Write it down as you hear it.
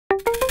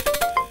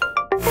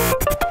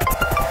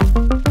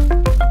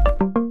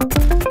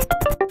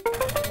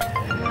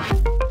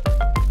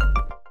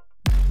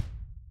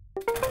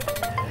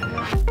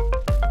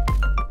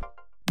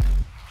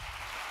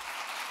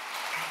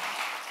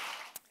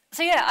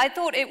I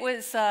thought it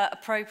was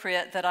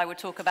appropriate that I would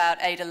talk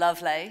about Ada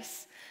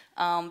Lovelace,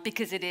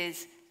 because it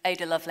is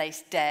Ada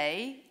Lovelace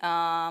Day.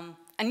 And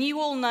you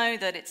all know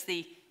that it's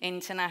the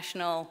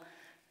international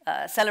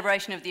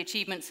celebration of the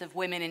achievements of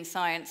women in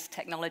science,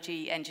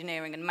 technology,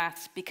 engineering, and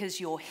maths, because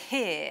you're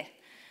here.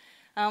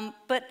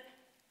 But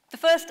the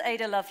first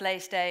Ada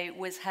Lovelace Day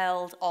was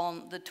held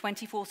on the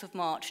 24th of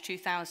March,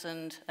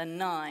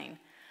 2009.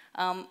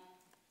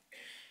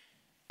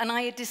 And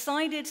I had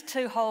decided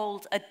to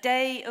hold a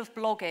day of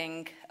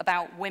blogging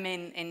about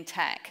women in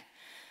tech.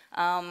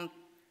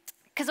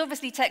 Because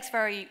obviously tech's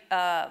very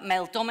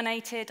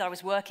male-dominated. I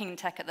was working in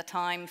tech at the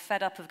time,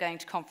 fed up of going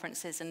to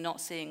conferences and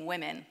not seeing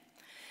women.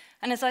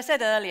 And as I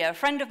said earlier, a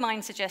friend of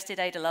mine suggested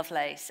Ada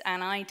Lovelace,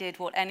 and I did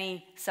what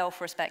any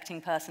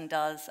self-respecting person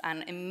does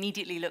and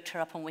immediately looked her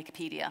up on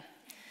Wikipedia.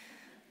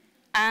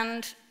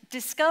 And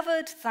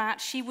discovered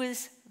that she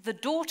was the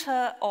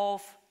daughter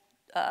of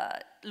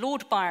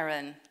Lord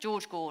Byron,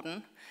 George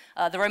Gordon,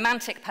 the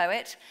Romantic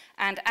poet,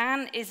 and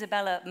Anne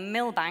Isabella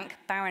Milbank,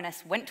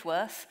 Baroness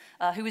Wentworth,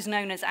 who was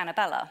known as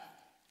Annabella.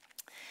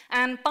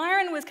 And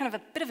Byron was kind of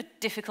a bit of a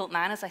difficult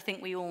man, as I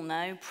think we all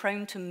know,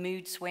 prone to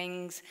mood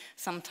swings,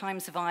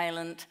 sometimes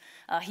violent.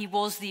 He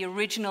was the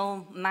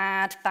original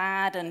mad,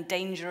 bad, and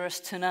dangerous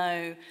to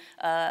know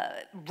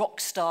rock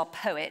star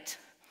poet.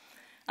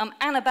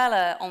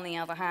 Annabella, on the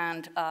other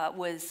hand,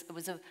 was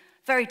a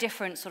very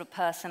different sort of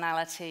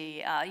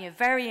personality,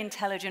 very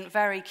intelligent,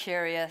 very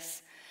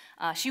curious.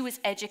 She was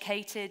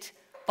educated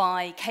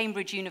by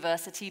Cambridge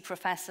University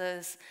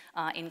professors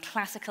in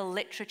classical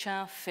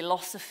literature,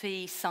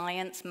 philosophy,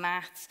 science,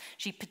 maths.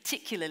 She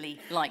particularly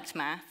liked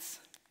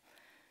maths.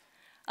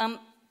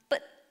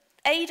 But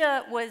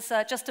Ada was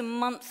just a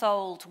month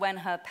old when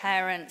her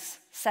parents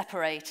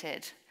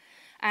separated,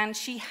 and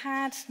she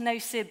had no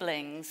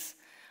siblings.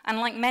 And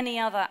like many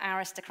other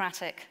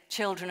aristocratic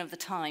children of the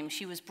time,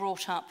 she was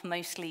brought up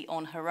mostly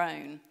on her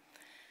own.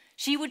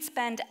 She would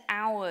spend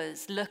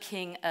hours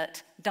looking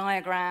at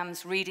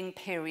diagrams, reading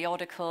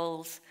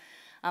periodicals.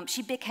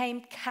 She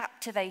became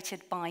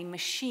captivated by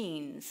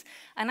machines.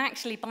 And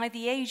actually, by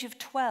the age of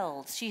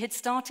 12, she had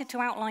started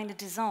to outline a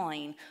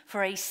design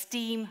for a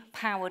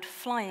steam-powered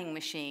flying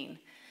machine.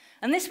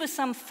 And this was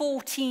some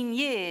 14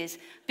 years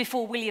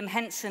before William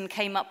Henson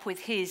came up with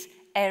his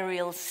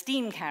aerial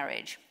steam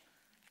carriage.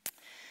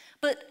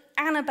 But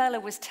Annabella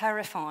was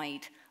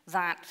terrified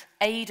that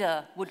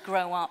Ada would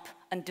grow up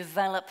and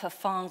develop her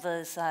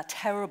father's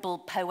terrible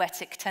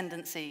poetic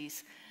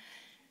tendencies.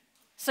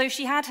 So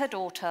she had her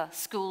daughter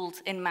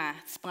schooled in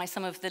maths by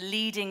some of the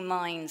leading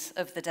minds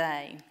of the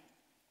day.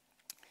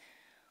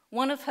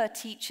 One of her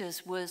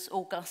teachers was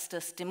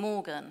Augustus de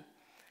Morgan,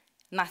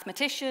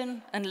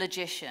 mathematician and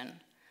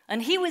logician,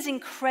 and he was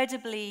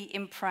incredibly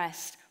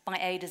impressed by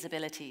Ada's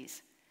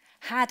abilities.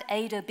 Had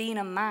Ada been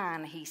a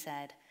man, he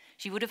said,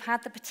 she would have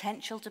had the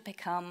potential to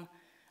become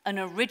an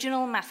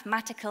original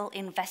mathematical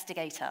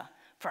investigator,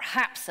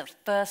 perhaps of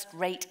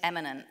first-rate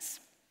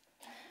eminence.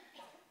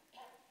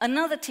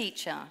 Another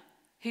teacher,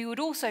 who would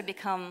also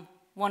become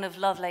one of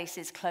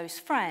Lovelace's close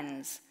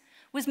friends,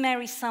 was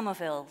Mary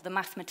Somerville, the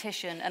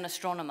mathematician and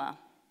astronomer.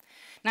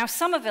 Now,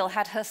 Somerville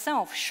had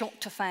herself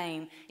shot to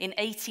fame in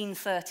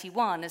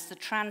 1831 as the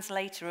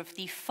translator of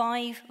the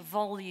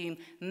 5-volume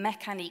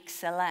Mécanique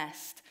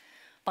Céleste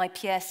by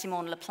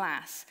Pierre-Simon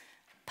Laplace,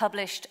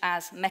 published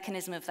as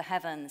Mechanism of the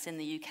Heavens in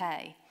the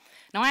UK.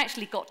 Now, I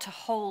actually got to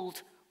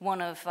hold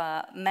one of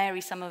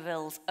Mary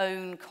Somerville's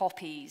own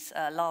copies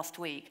last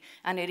week,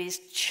 and it is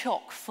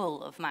chock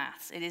full of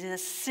maths. It is a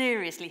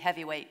seriously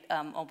heavyweight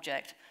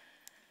object.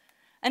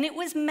 And it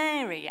was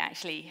Mary,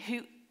 actually,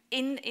 who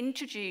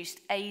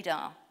introduced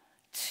Ada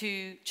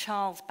to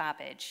Charles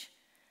Babbage.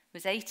 It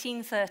was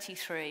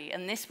 1833,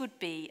 and this would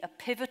be a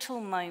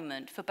pivotal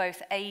moment for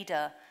both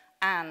Ada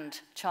and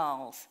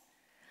Charles.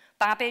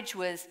 Babbage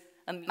was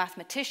a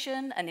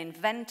mathematician, an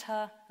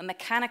inventor, a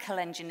mechanical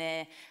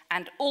engineer,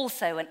 and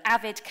also an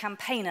avid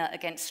campaigner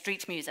against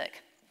street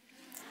music.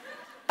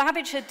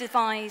 Babbage had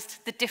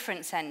devised the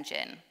difference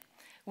engine,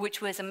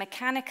 which was a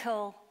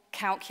mechanical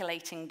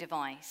calculating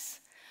device,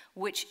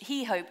 which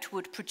he hoped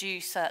would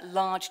produce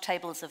large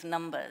tables of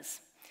numbers.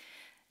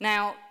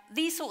 Now,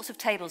 these sorts of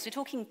tables, we're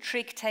talking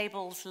trig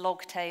tables,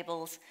 log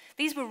tables,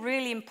 these were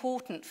really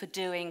important for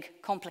doing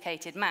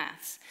complicated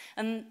maths,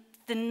 and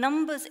the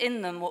numbers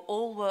in them were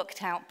all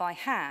worked out by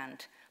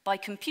hand, by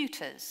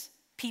computers,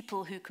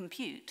 people who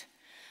compute.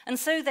 And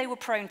so they were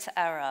prone to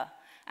error.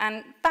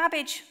 And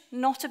Babbage,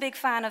 not a big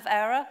fan of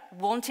error,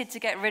 wanted to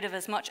get rid of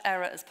as much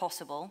error as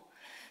possible.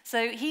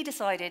 So he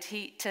decided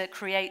to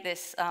create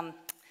this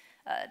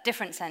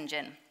difference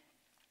engine.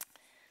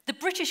 The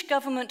British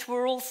government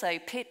were also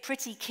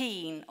pretty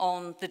keen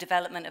on the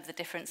development of the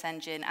difference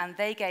engine, and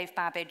they gave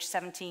Babbage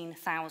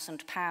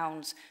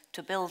 £17,000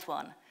 to build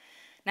one.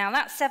 Now,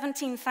 that's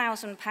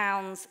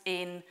 £17,000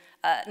 in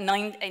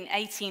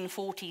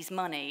 1840s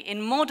money.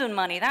 In modern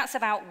money, that's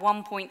about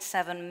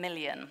 1.7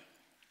 million.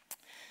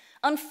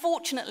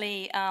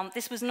 Unfortunately,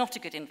 this was not a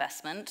good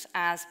investment,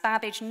 as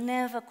Babbage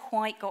never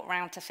quite got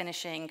round to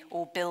finishing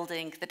or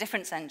building the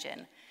difference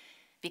engine.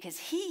 because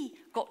he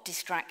got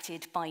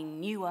distracted by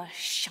newer,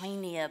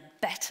 shinier,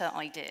 better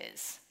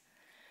ideas.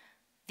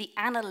 The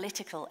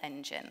analytical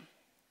engine.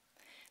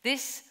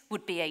 This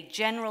would be a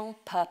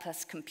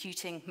general-purpose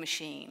computing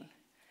machine.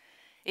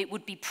 It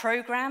would be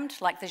programmed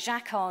like the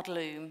Jacquard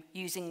loom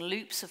using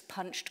loops of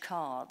punched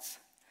cards,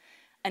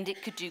 and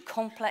it could do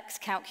complex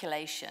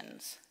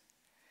calculations.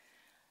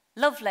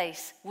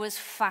 Lovelace was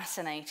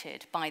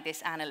fascinated by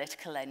this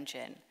analytical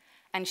engine,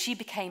 and she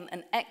became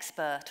an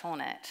expert on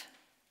it.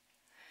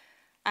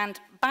 And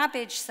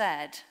Babbage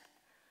said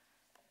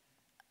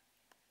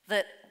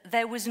that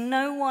there was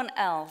no one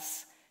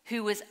else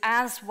who was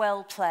as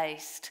well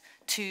placed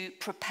to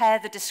prepare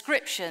the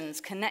descriptions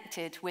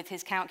connected with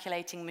his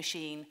calculating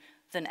machine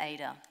than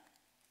Ada.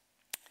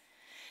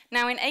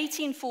 Now, in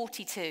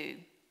 1842,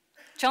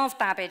 Charles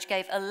Babbage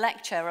gave a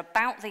lecture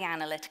about the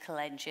analytical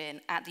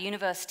engine at the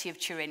University of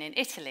Turin in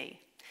Italy.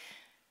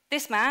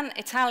 This man,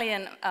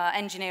 Italian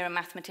engineer and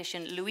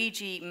mathematician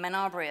Luigi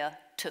Menabrea,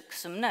 took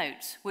some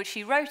notes, which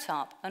he wrote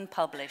up and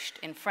published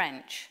in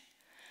French.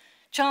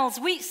 Charles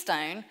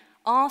Wheatstone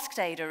asked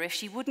Ada if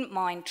she wouldn't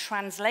mind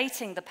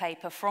translating the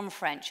paper from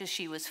French as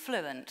she was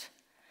fluent.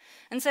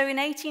 And so in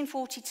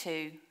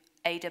 1842,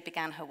 Ada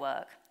began her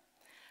work.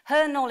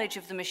 Her knowledge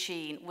of the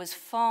machine was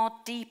far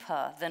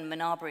deeper than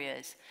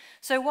Menabrea's,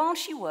 so while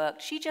she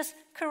worked, she just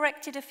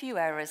corrected a few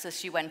errors as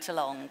she went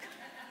along.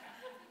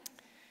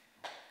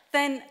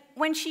 Then,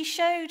 when she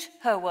showed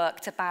her work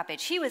to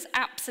Babbage, he was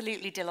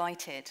absolutely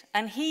delighted,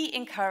 and he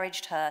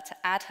encouraged her to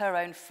add her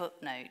own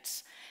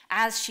footnotes,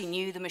 as she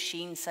knew the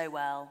machine so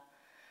well.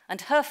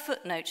 And her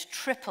footnotes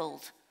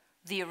tripled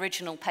the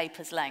original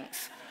paper's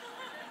length.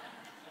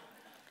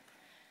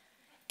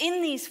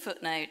 In these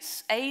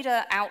footnotes,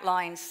 Ada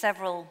outlines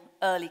several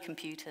early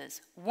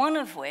computers, one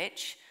of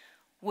which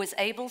was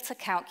able to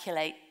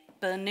calculate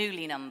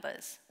Bernoulli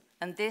numbers,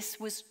 and this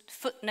was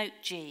footnote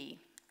G.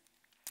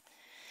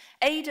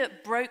 Ada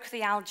broke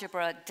the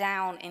algebra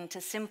down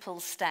into simple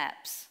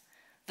steps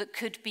that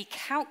could be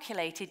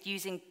calculated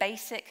using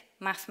basic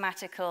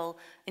mathematical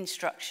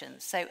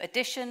instructions, so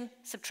addition,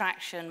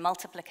 subtraction,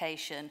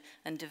 multiplication,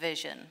 and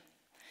division.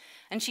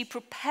 And she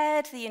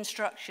prepared the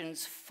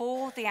instructions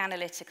for the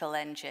analytical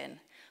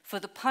engine, for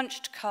the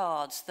punched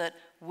cards that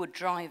would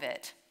drive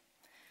it.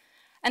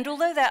 And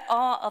although there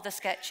are other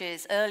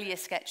sketches, earlier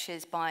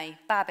sketches by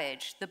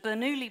Babbage, the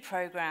Bernoulli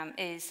program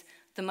is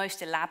the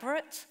most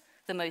elaborate,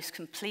 the most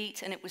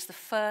complete, and it was the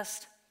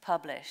first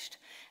published.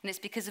 And it's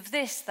because of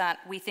this that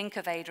we think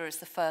of Ada as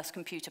the first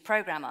computer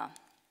programmer.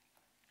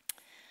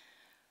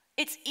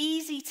 It's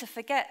easy to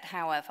forget,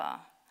 however,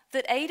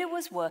 that Ada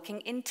was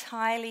working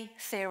entirely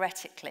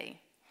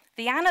theoretically.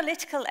 The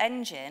analytical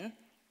engine,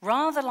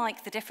 rather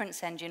like the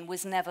difference engine,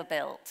 was never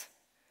built.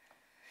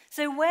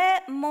 So where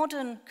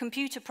modern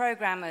computer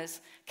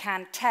programmers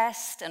can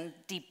test and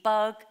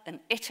debug and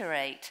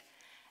iterate,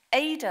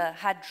 Ada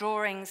had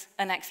drawings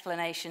and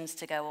explanations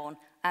to go on,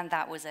 and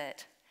that was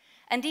it.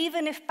 And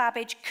even if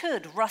Babbage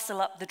could rustle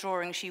up the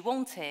drawing she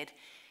wanted,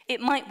 it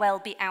might well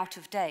be out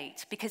of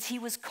date, because he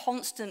was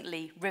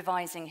constantly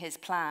revising his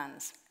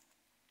plans.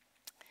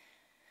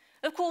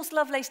 Of course,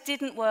 Lovelace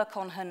didn't work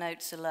on her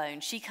notes alone.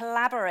 She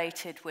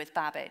collaborated with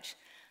Babbage.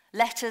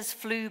 Letters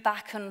flew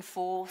back and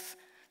forth.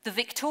 The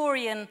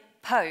Victorian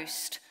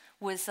post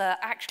was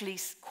actually,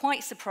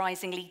 quite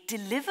surprisingly,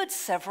 delivered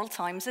several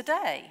times a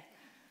day.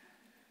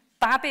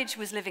 Babbage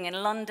was living in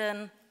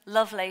London.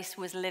 Lovelace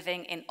was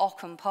living in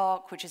Ockham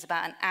Park, which is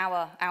about an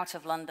hour out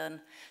of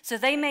London. So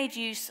they made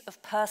use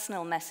of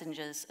personal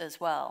messengers as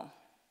well.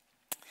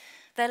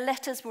 Their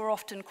letters were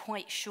often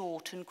quite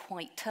short and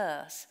quite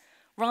terse,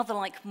 rather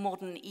like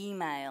modern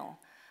email.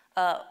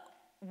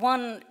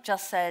 One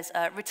just says,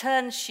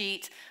 return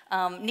sheet,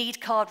 need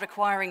card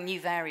requiring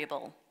new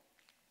variable.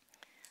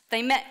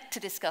 They met to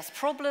discuss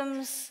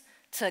problems,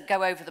 to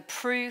go over the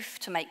proof,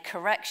 to make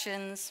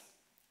corrections.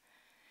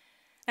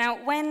 Now,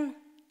 when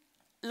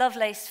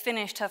Lovelace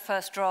finished her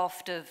first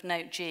draft of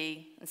Note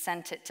G and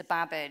sent it to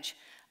Babbage,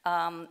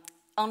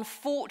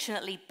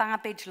 unfortunately,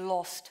 Babbage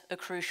lost a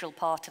crucial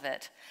part of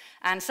it.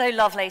 And so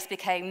Lovelace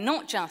became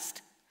not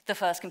just the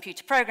first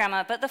computer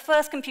programmer, but the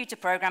first computer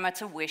programmer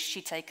to wish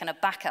she'd taken a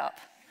backup.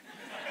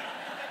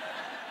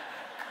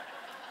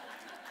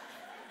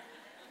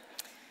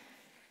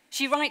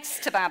 She writes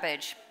to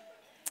Babbage,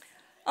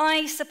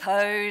 I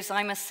suppose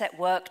I must set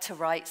work to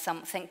write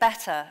something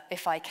better,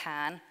 if I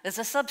can, as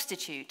a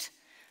substitute.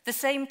 The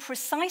same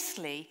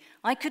precisely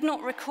I could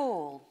not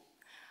recall.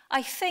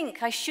 I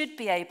think I should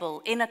be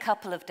able, in a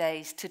couple of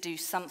days, to do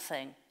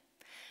something.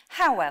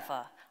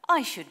 However,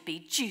 I should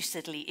be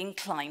deucedly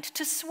inclined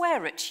to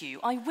swear at you,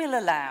 I will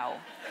allow.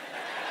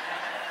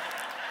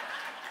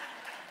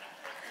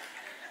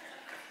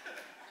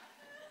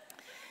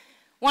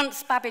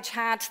 Once Babbage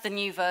had the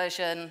new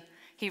version,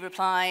 he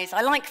replies,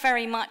 I like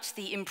very much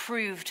the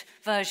improved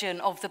version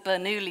of the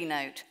Bernoulli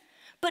note,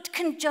 but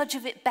can judge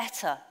of it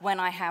better when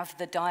I have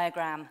the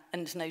diagram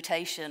and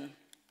notation.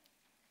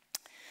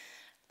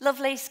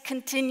 Lovelace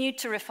continued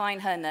to refine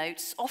her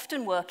notes,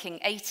 often working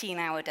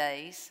 18-hour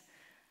days,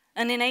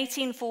 and in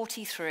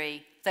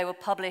 1843, they were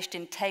published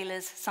in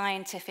Taylor's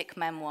scientific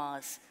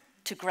memoirs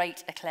to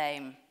great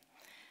acclaim.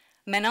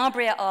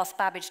 Menabrea asked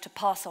Babbage to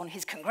pass on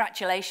his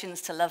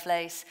congratulations to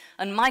Lovelace,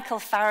 and Michael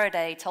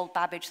Faraday told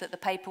Babbage that the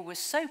paper was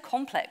so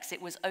complex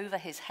it was over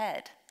his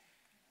head.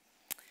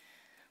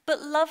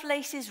 But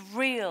Lovelace's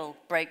real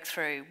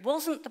breakthrough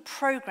wasn't the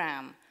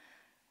program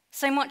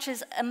so much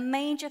as a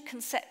major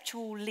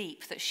conceptual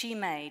leap that she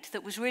made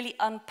that was really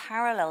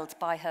unparalleled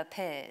by her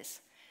peers.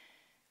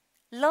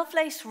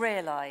 Lovelace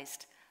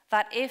realized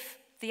that if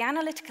the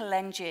analytical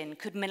engine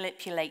could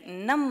manipulate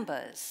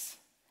numbers,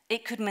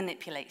 it could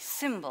manipulate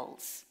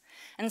symbols.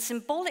 And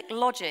symbolic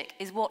logic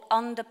is what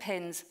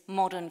underpins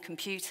modern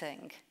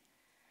computing.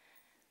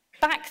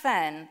 Back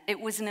then, it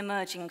was an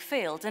emerging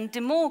field, and De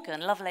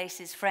Morgan,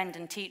 Lovelace's friend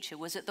and teacher,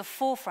 was at the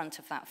forefront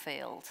of that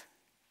field.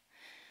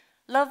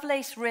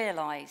 Lovelace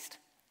realized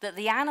that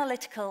the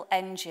analytical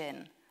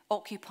engine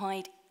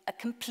occupied a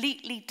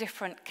completely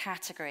different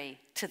category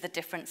to the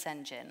difference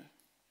engine.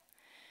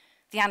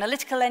 The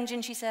analytical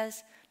engine, she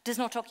says, does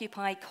not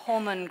occupy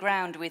common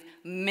ground with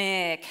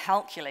mere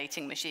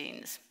calculating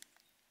machines.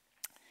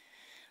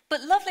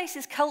 But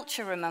Lovelace's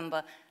culture,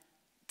 remember,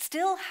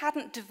 still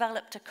hadn't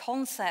developed a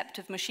concept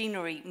of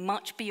machinery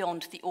much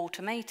beyond the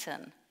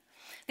automaton.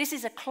 This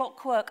is a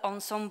clockwork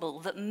ensemble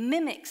that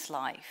mimics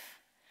life,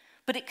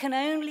 but it can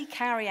only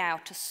carry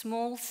out a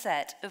small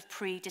set of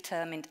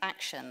predetermined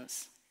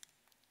actions.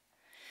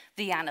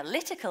 The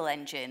analytical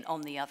engine,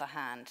 on the other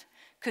hand,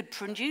 could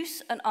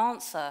produce an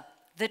answer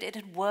that it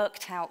had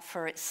worked out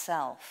for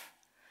itself.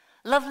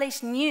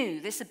 Lovelace knew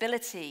this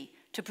ability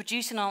to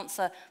produce an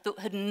answer that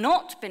had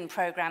not been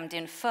programmed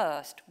in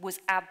first was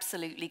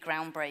absolutely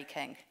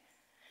groundbreaking.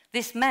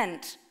 This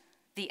meant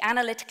the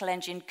analytical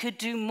engine could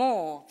do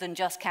more than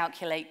just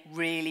calculate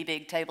really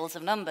big tables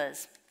of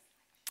numbers.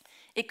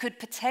 It could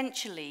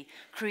potentially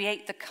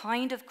create the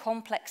kind of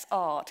complex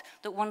art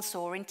that one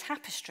saw in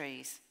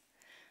tapestries.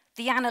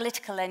 The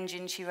analytical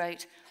engine, she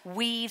wrote,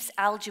 weaves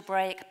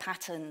algebraic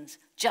patterns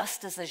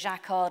just as a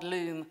jacquard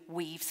loom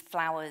weaves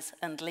flowers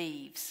and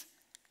leaves.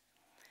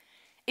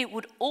 It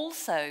would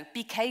also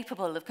be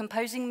capable of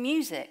composing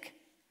music.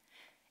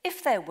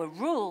 If there were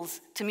rules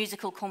to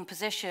musical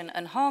composition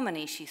and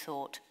harmony, she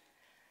thought,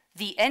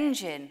 the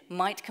engine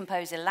might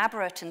compose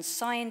elaborate and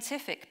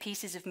scientific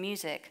pieces of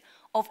music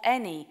of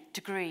any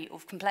degree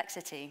of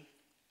complexity.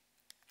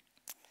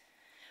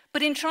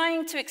 But in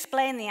trying to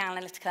explain the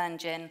analytical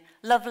engine,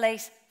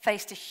 Lovelace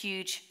faced a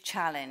huge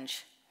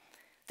challenge.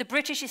 The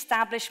British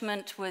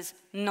establishment was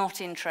not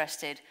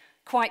interested,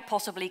 quite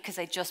possibly because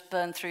they just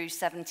burned through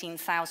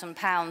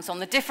 £17,000 on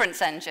the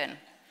difference engine.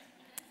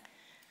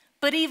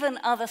 But even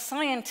other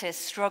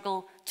scientists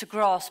struggle to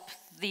grasp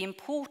the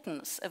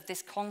importance of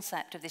this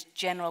concept of this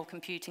general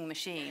computing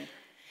machine.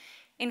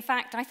 In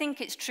fact, I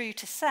think it's true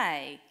to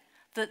say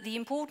that the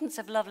importance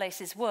of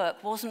Lovelace's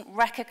work wasn't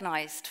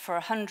recognized for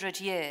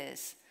 100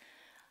 years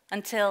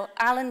until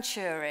Alan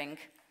Turing,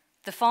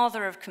 the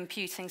father of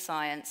computing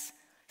science,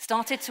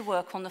 started to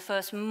work on the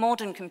first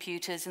modern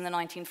computers in the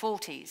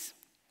 1940s.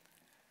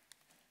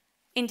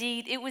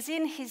 Indeed, it was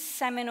in his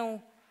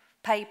seminal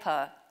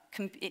paper,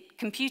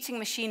 Computing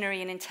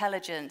Machinery and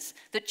Intelligence,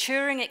 that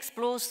Turing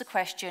explores the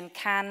question,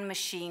 can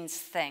machines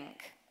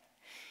think?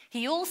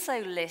 He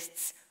also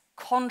lists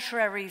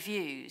contrary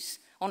views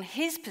on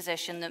his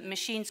position that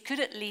machines could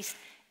at least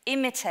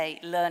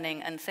imitate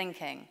learning and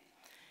thinking.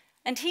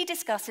 And he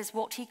discusses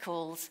what he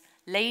calls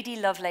Lady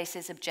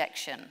Lovelace's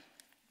objection.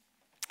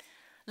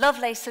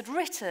 Lovelace had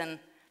written,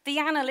 the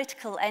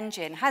analytical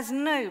engine has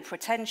no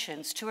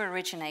pretensions to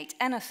originate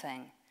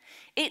anything.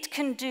 It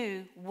can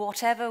do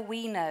whatever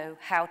we know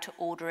how to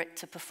order it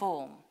to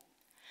perform.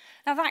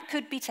 Now that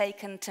could be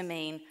taken to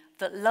mean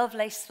that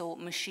Lovelace thought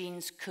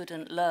machines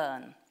couldn't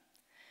learn.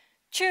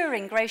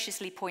 Turing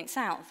graciously points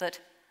out that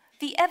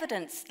the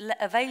evidence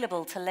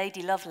available to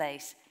Lady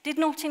Lovelace did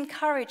not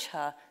encourage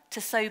her to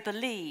so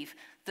believe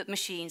that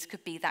machines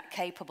could be that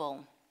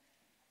capable.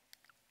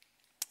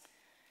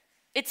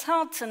 It's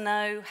hard to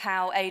know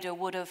how Ada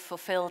would have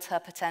fulfilled her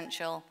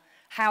potential,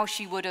 how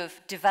she would have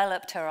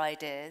developed her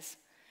ideas.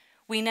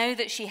 We know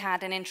that she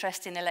had an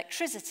interest in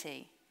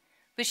electricity,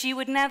 but she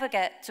would never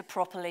get to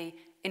properly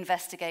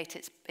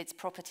investigate its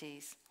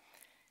properties.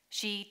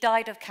 She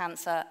died of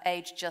cancer,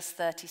 aged just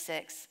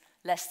 36,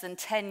 less than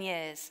 10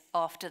 years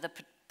after the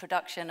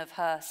production of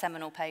her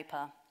seminal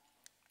paper.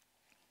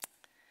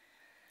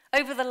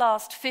 Over the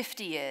last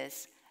 50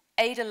 years,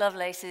 Ada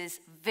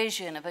Lovelace's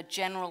vision of a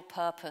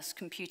general-purpose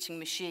computing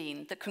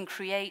machine that can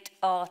create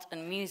art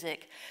and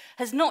music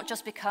has not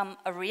just become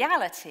a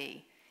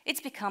reality,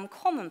 it's become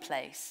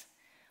commonplace.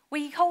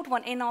 We hold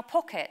one in our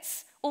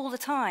pockets all the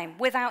time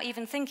without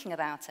even thinking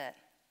about it.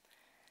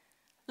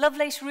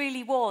 Lovelace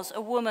really was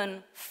a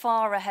woman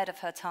far ahead of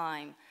her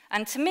time,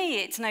 and to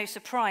me it's no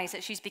surprise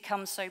that she's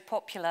become so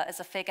popular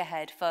as a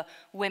figurehead for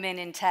women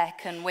in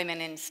tech and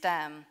women in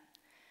STEM.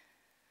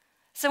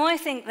 So I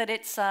think that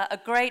it's a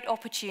great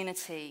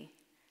opportunity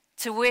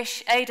to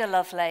wish Ada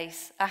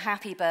Lovelace a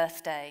happy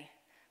birthday,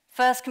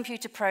 first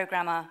computer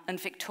programmer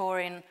and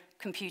Victorian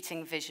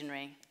computing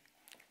visionary.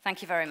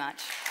 Thank you very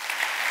much.